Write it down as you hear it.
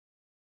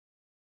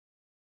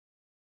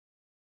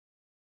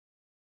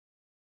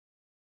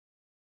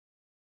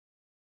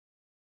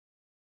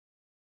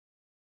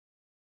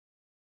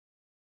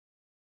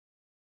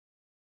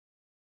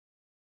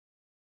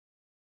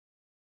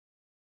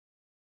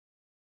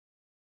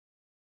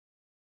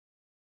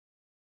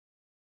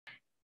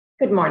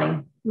Good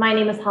morning. My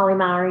name is Holly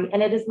Mowry,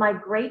 and it is my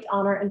great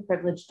honor and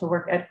privilege to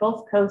work at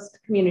Gulf Coast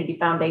Community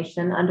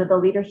Foundation under the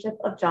leadership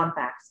of John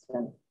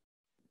Thaxton.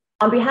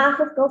 On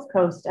behalf of Gulf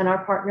Coast and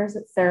our partners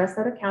at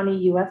Sarasota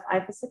County UF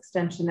IFAS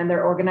Extension and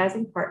their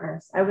organizing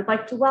partners, I would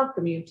like to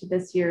welcome you to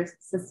this year's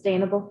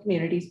Sustainable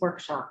Communities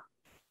Workshop.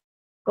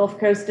 Gulf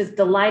Coast is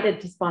delighted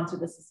to sponsor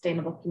the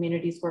Sustainable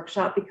Communities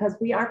Workshop because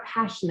we are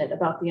passionate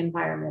about the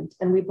environment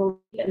and we believe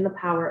in the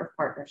power of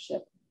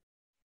partnership.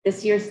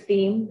 This year's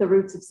theme, The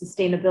Roots of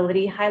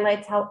Sustainability,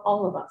 highlights how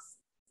all of us,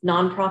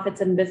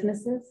 nonprofits and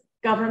businesses,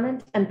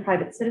 government and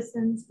private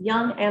citizens,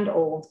 young and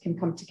old, can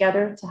come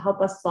together to help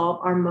us solve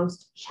our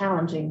most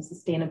challenging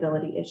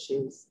sustainability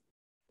issues.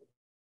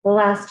 The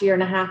last year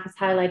and a half has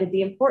highlighted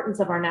the importance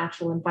of our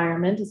natural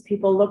environment as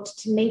people looked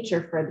to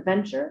nature for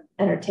adventure,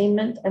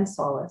 entertainment, and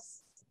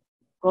solace.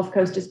 Gulf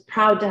Coast is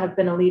proud to have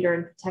been a leader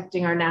in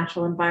protecting our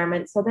natural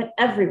environment so that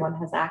everyone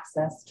has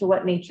access to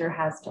what nature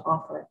has to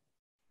offer.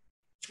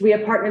 We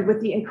have partnered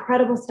with the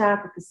incredible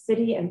staff of the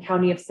City and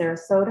County of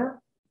Sarasota,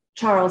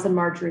 Charles and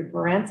Marjorie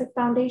Barancic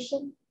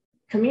Foundation,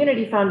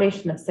 Community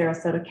Foundation of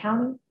Sarasota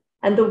County,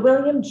 and the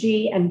William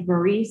G. and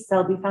Marie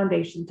Selby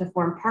Foundation to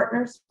form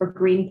Partners for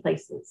Green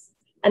Places,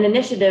 an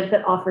initiative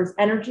that offers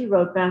energy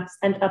roadmaps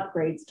and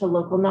upgrades to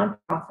local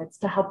nonprofits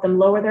to help them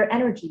lower their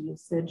energy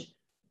usage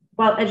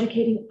while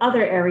educating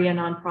other area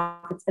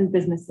nonprofits and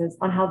businesses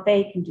on how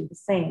they can do the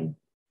same.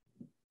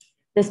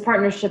 This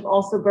partnership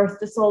also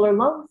birthed a solar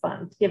loan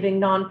fund, giving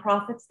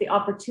nonprofits the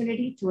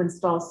opportunity to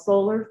install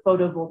solar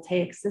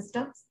photovoltaic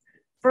systems,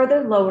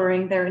 further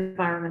lowering their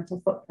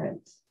environmental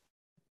footprint.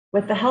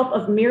 With the help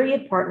of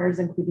myriad partners,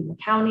 including the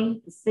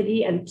county, the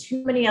city, and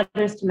too many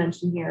others to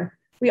mention here,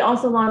 we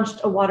also launched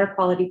a water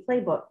quality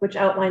playbook, which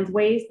outlines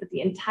ways that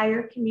the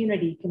entire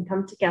community can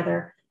come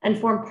together and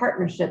form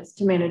partnerships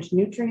to manage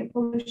nutrient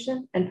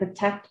pollution and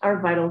protect our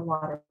vital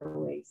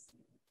waterways.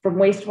 From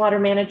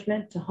wastewater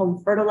management to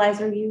home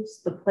fertilizer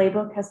use, the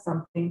playbook has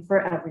something for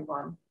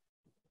everyone.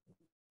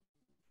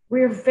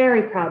 We are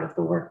very proud of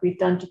the work we've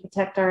done to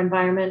protect our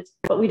environment,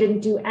 but we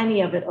didn't do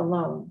any of it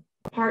alone.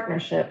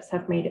 Partnerships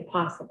have made it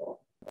possible.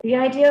 The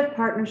idea of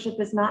partnership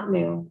is not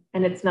new,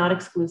 and it's not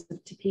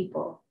exclusive to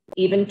people.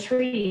 Even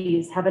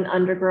trees have an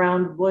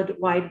underground wood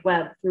wide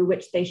web through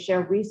which they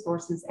share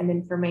resources and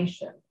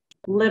information,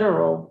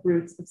 literal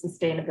roots of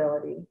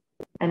sustainability.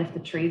 And if the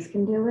trees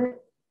can do it,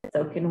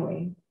 so can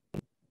we.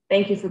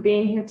 Thank you for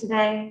being here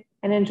today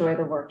and enjoy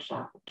the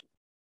workshop.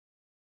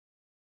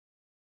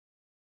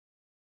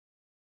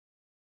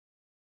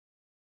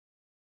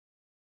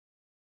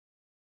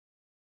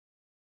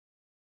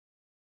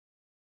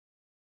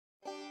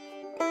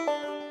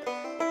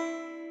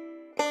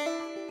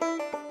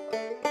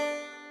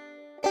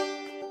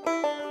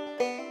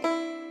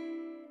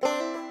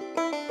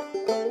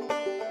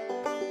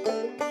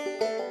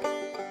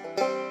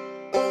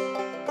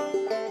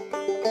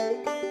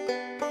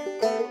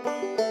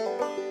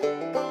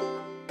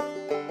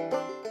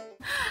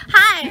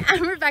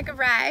 I'm Rebecca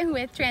Bry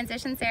with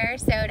Transition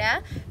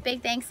Sarasota.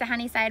 Big thanks to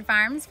Honeyside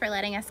Farms for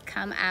letting us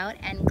come out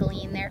and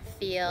glean their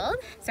field.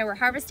 So we're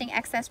harvesting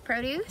excess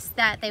produce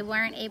that they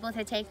weren't able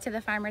to take to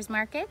the farmers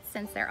markets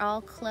since they're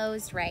all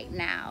closed right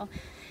now.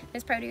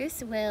 This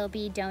produce will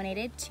be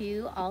donated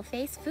to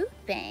All-Face Food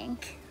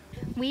Bank.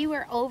 We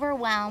were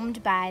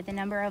overwhelmed by the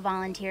number of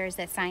volunteers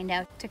that signed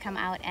out to come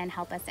out and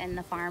help us in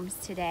the farms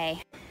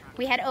today.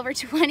 We had over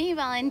 20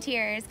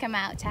 volunteers come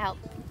out to help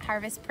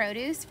harvest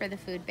produce for the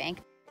food bank.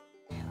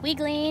 We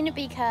glean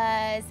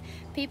because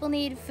people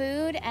need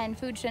food and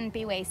food shouldn't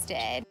be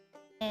wasted.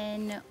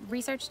 In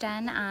research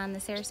done on the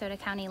Sarasota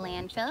County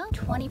landfill,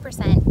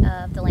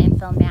 20% of the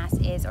landfill mass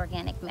is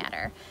organic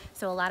matter.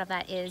 So a lot of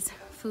that is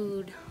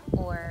food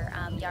or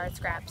yard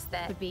scraps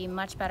that would be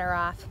much better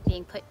off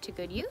being put to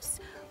good use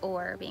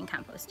or being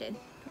composted.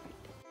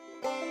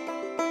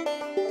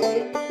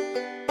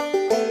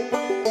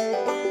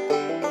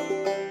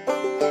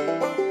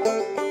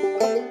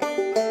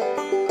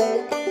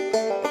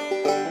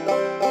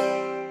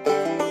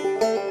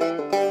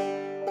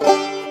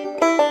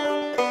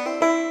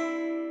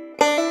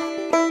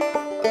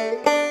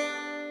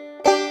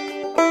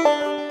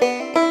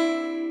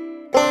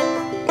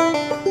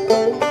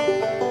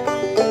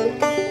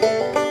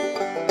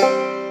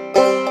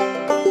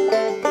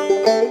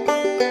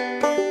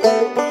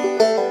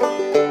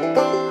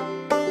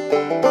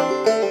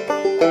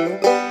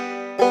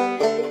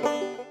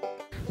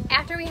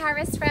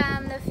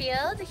 From the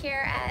field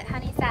here at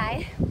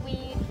Honeyside,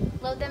 we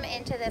load them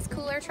into this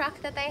cooler truck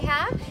that they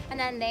have, and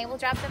then they will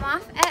drop them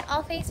off at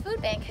All-Face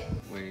Food Bank.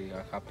 We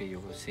are happy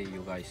to see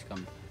you guys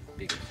come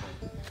because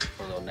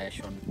for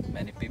donation,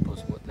 many people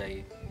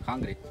they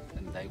hungry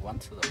and they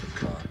want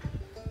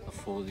the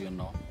food, you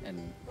know,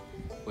 and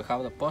we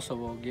have the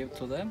possible give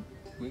to them,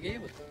 we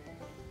give it.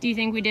 Do you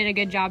think we did a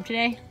good job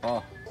today?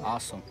 Oh,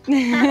 awesome.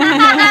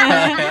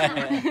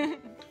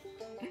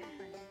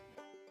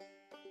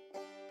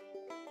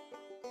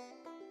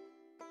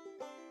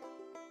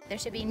 There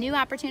should be new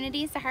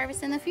opportunities to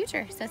harvest in the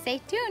future, so stay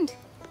tuned.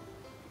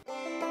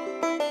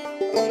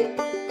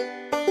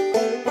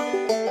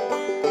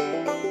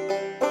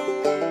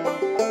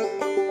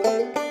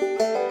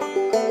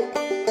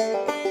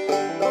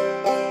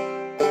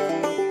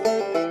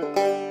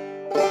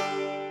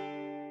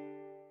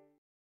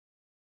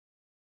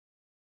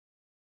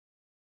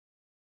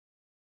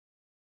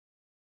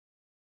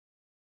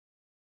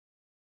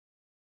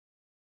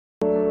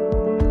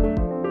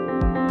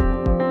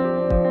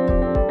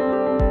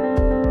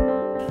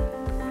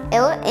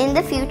 But in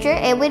the future,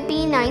 it would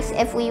be nice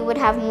if we would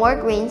have more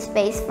green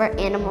space for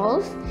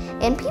animals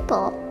and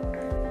people.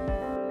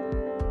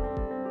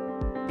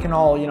 We can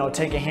all,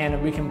 take a hand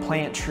and we can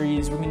plant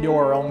trees, we can do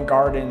our own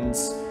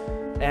gardens,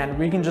 and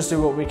we can just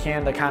do what we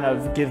can to kind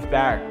of give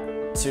back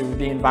to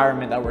the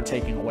environment that we're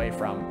taking away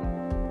from.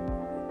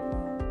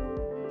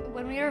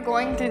 When we were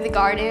going through the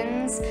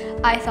gardens,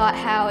 I thought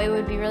how it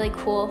would be really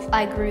cool if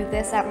I grew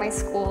this at my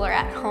school or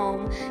at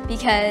home,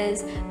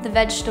 because the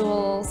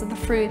vegetables and the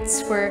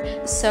fruits were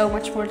so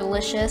much more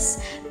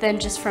delicious than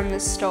just from the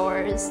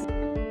stores.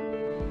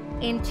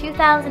 In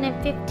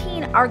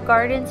 2015, our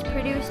gardens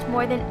produced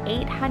more than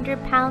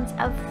 800 pounds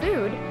of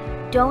food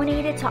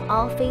donated to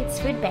All Faiths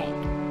Food Bank,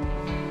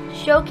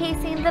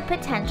 showcasing the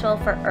potential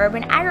for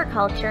urban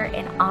agriculture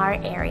in our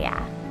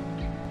area.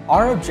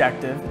 Our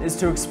objective is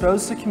to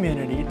expose the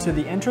community to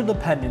the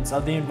interdependence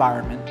of the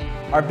environment,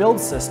 our build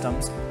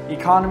systems,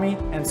 economy,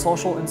 and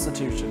social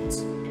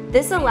institutions.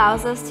 This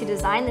allows us to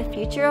design the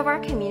future of our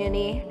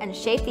community and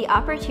shape the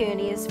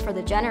opportunities for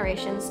the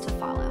generations to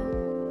follow.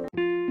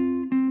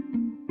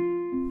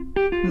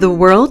 The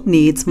world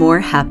needs more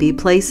happy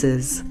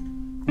places.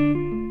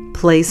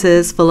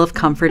 Places full of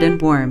comfort and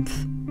warmth,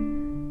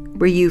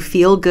 where you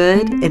feel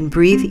good and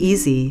breathe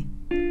easy.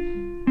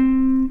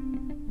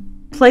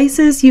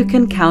 Places you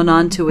can count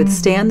on to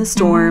withstand the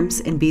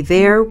storms and be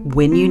there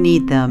when you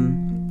need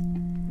them.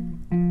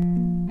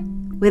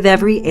 With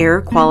every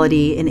air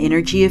quality and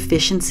energy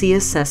efficiency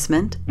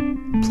assessment,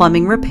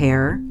 plumbing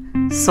repair,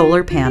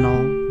 solar panel,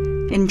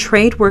 and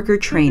trade worker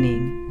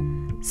training,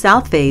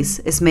 Southface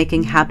is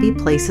making happy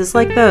places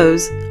like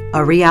those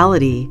a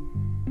reality.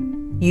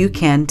 You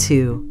can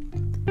too.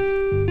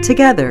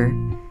 Together,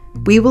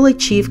 we will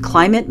achieve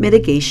climate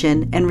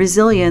mitigation and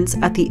resilience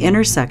at the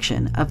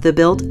intersection of the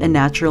built and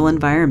natural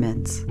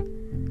environments.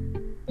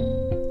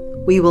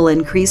 We will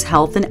increase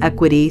health and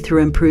equity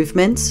through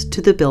improvements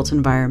to the built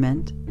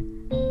environment.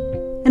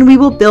 And we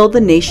will build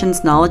the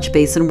nation's knowledge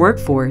base and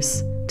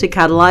workforce to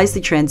catalyze the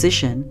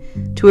transition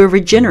to a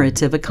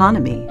regenerative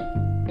economy.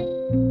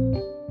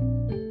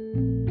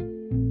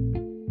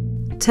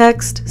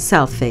 Text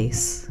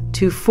Southface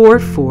to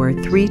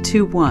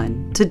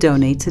 44321 to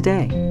donate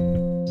today.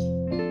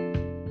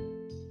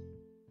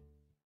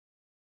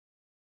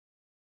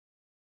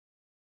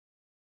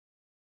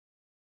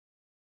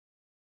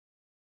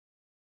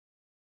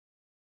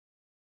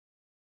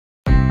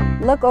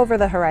 Look over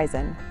the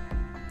horizon.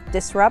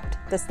 Disrupt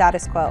the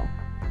status quo.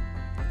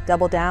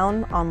 Double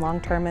down on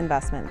long-term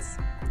investments.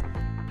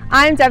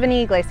 I'm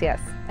Devaney Iglesias,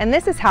 and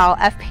this is how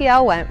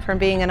FPL went from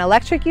being an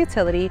electric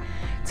utility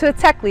to a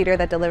tech leader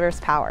that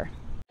delivers power.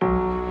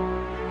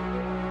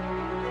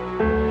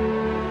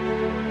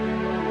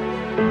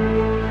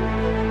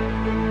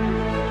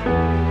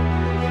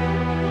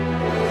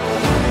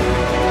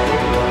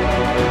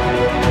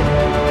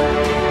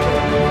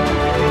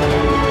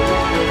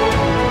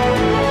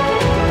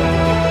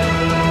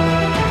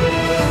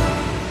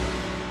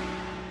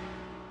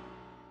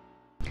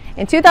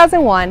 In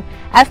 2001,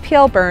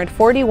 FPL burned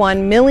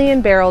 41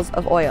 million barrels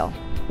of oil.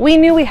 We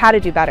knew we had to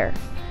do better.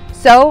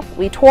 So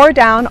we tore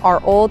down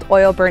our old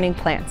oil burning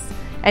plants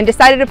and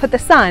decided to put the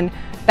sun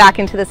back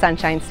into the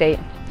Sunshine State.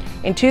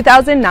 In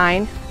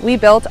 2009, we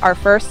built our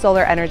first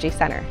solar energy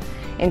center.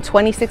 In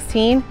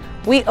 2016,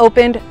 we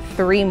opened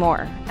 3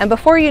 more. And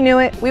before you knew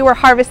it, we were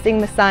harvesting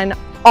the sun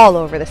all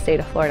over the state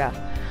of Florida.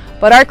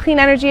 But our clean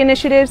energy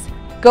initiatives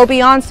go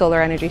beyond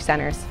solar energy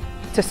centers,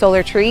 to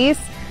solar trees,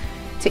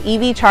 to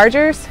EV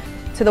chargers,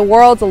 to the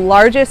world's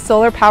largest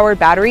solar-powered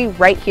battery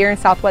right here in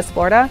Southwest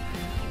Florida.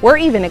 We're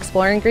even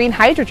exploring green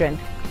hydrogen,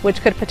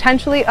 which could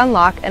potentially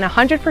unlock an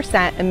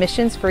 100%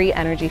 emissions-free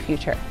energy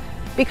future.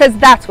 Because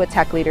that's what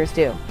tech leaders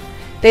do.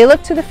 They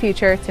look to the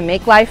future to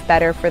make life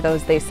better for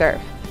those they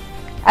serve.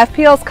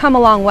 FPL's come a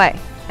long way,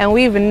 and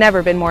we've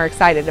never been more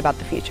excited about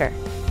the future.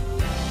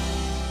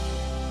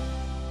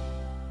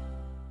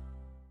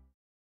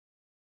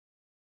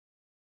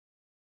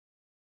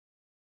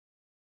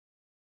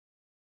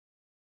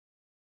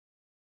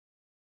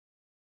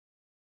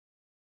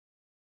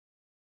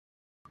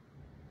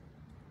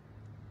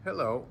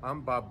 Hello,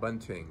 I'm Bob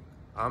Bunting.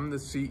 I'm the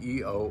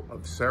CEO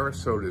of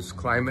Sarasota's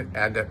Climate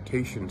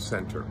Adaptation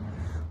Center.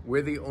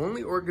 We're the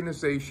only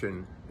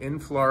organization in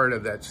Florida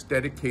that's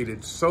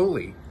dedicated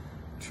solely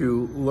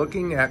to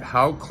looking at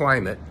how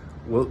climate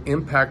will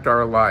impact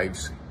our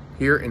lives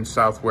here in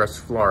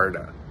Southwest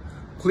Florida.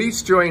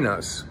 Please join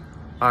us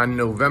on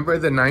November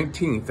the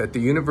 19th at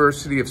the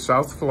University of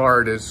South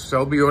Florida's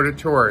Selby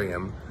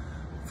Auditorium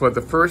for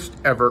the first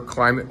ever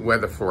climate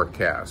weather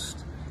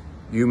forecast.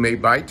 You may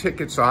buy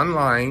tickets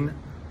online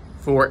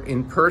for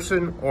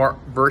in-person or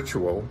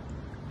virtual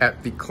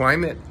at the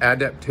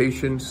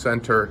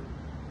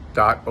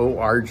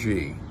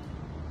climateadaptationcenter.org.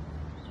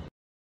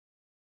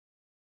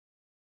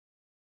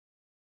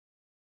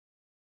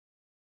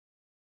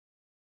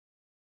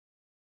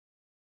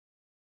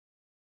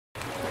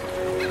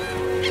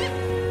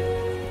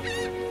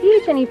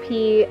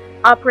 CHNEP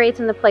operates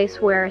in the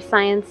place where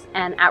science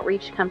and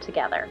outreach come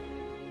together.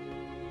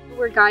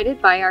 we're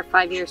guided by our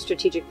 5-year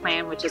strategic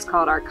plan, which is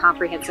called our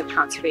Comprehensive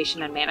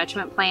Conservation and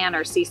Management Plan,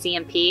 or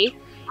CCMP.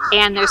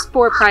 And there's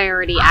 4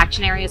 priority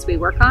action areas we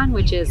work on,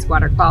 which is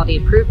water quality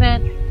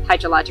improvement,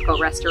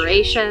 hydrological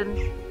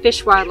restoration,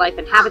 fish, wildlife,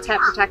 and habitat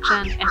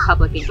protection, and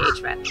public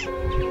engagement.